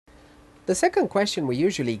The second question we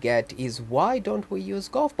usually get is why don't we use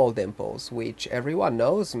golf ball dimples, which everyone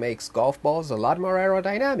knows makes golf balls a lot more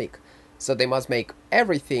aerodynamic. So they must make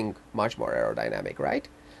everything much more aerodynamic, right?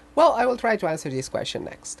 Well, I will try to answer this question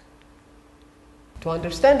next. To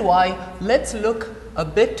understand why, let's look a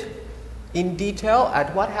bit in detail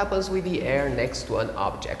at what happens with the air next to an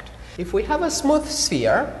object. If we have a smooth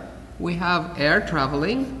sphere, we have air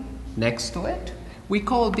traveling next to it. We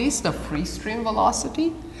call this the free stream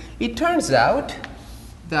velocity. It turns out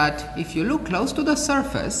that if you look close to the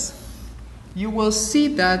surface, you will see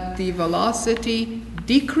that the velocity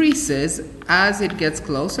decreases as it gets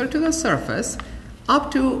closer to the surface.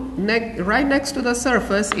 Up to right next to the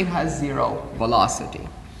surface, it has zero velocity.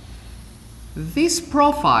 This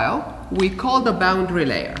profile we call the boundary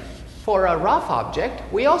layer. For a rough object,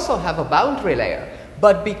 we also have a boundary layer.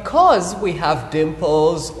 But because we have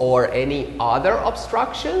dimples or any other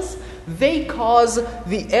obstructions, they cause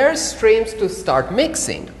the air streams to start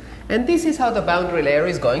mixing. And this is how the boundary layer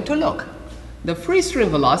is going to look. The free stream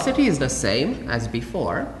velocity is the same as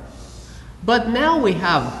before. But now we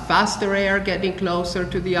have faster air getting closer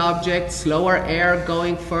to the object, slower air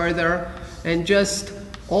going further, and just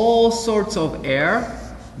all sorts of air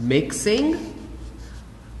mixing.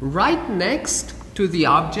 Right next to the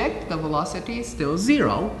object, the velocity is still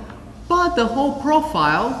zero, but the whole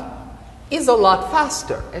profile is a lot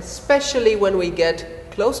faster, especially when we get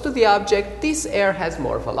close to the object. This air has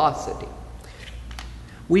more velocity.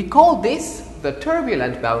 We call this the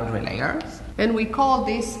turbulent boundary layer, and we call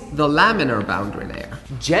this the laminar boundary layer.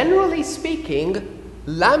 Generally speaking,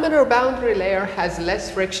 laminar boundary layer has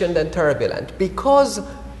less friction than turbulent, because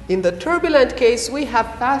in the turbulent case we have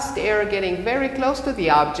fast air getting very close to the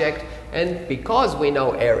object, and because we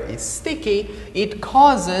know air is sticky, it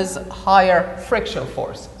causes higher friction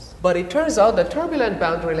forces. But it turns out the turbulent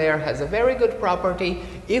boundary layer has a very good property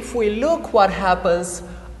if we look what happens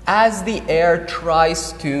as the air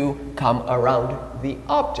tries to come around the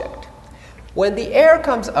object. When the air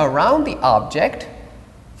comes around the object,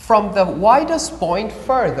 from the widest point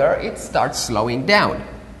further, it starts slowing down.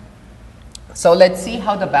 So let's see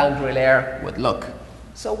how the boundary layer would look.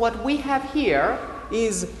 So what we have here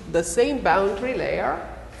is the same boundary layer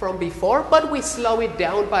from before, but we slow it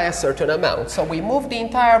down by a certain amount. So we move the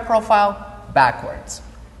entire profile backwards.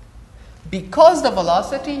 Because the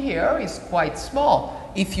velocity here is quite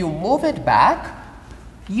small, if you move it back,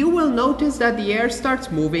 you will notice that the air starts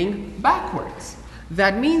moving backwards.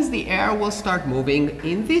 That means the air will start moving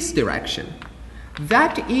in this direction.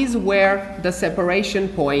 That is where the separation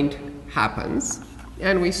point happens.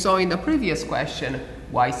 And we saw in the previous question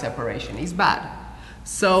why separation is bad.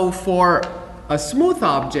 So for a smooth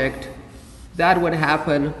object, that would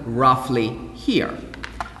happen roughly here.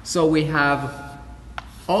 So we have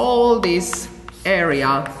all this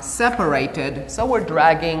area separated, so we're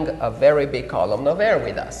dragging a very big column of air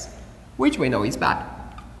with us, which we know is bad.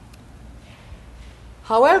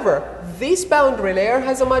 However, this boundary layer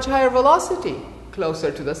has a much higher velocity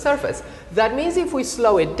closer to the surface. That means if we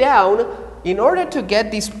slow it down, in order to get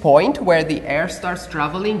this point where the air starts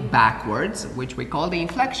traveling backwards, which we call the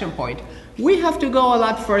inflection point, we have to go a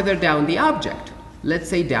lot further down the object. Let's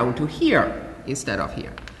say down to here instead of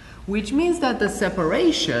here, which means that the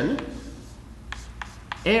separation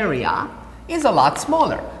area is a lot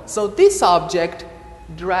smaller. So this object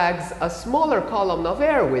drags a smaller column of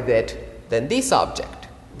air with it than this object.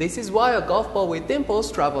 This is why a golf ball with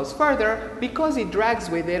dimples travels further, because it drags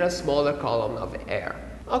with it a smaller column of air.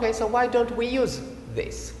 Okay, so why don't we use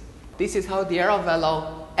this? This is how the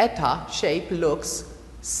AeroVelo ETA shape looks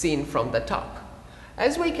seen from the top.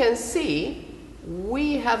 As we can see,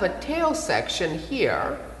 we have a tail section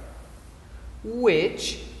here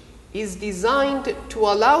which is designed to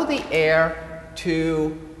allow the air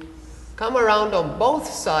to come around on both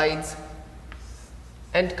sides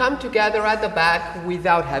and come together at the back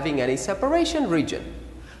without having any separation region.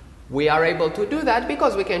 We are able to do that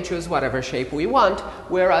because we can choose whatever shape we want,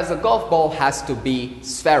 whereas a golf ball has to be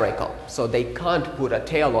spherical, so they can't put a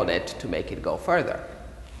tail on it to make it go further.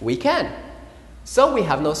 We can. So we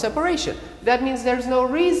have no separation. That means there's no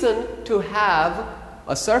reason to have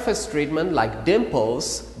a surface treatment like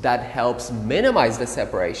dimples that helps minimize the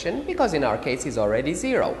separation, because in our case it's already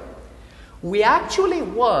zero. We actually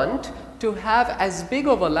want to have as big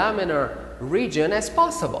of a laminar region as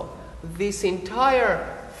possible. This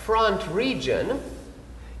entire front region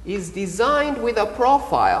is designed with a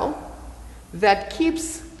profile that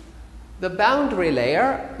keeps the boundary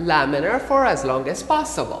layer laminar for as long as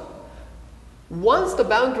possible. Once the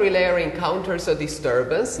boundary layer encounters a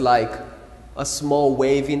disturbance like a small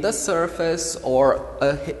wave in the surface or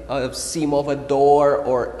a seam of a door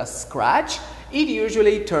or a scratch, it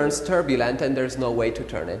usually turns turbulent and there's no way to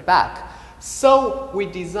turn it back. So we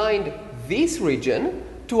designed this region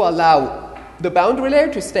to allow the boundary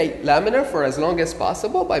layer to stay laminar for as long as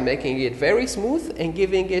possible by making it very smooth and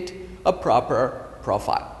giving it a proper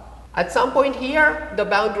profile. At some point here, the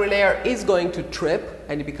boundary layer is going to trip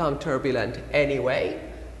and become turbulent anyway,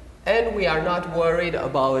 and we are not worried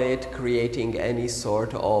about it creating any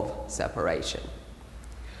sort of separation.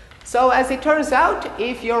 So as it turns out,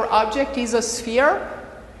 if your object is a sphere,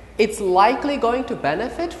 it's likely going to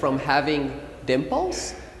benefit from having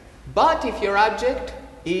dimples, but if your object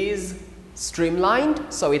is streamlined,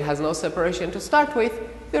 so it has no separation to start with,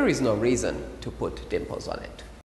 there is no reason to put dimples on it.